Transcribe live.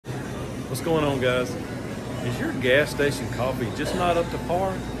What's going on, guys? Is your gas station coffee just not up to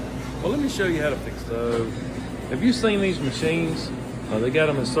par? Well, let me show you how to fix those. Have you seen these machines? They got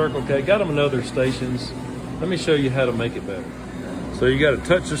them in Circle K, got them in other stations. Let me show you how to make it better. So you got to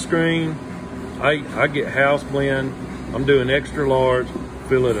touch the screen. I get house blend. I'm doing extra large,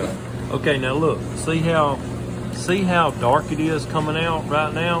 fill it up. Okay, now look, see how dark it is coming out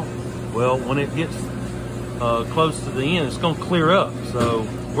right now? Well, when it gets close to the end, it's gonna clear up. So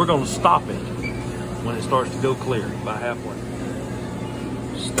we're gonna stop it when it starts to go clear, about halfway.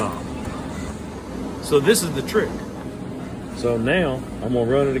 Stop. So this is the trick. So now I'm gonna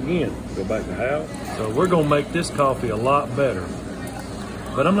run it again. Go back to house. So we're gonna make this coffee a lot better.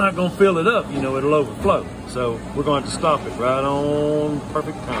 But I'm not gonna fill it up, you know, it'll overflow. So we're gonna have to stop it right on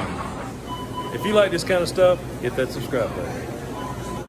perfect time. If you like this kind of stuff, hit that subscribe button.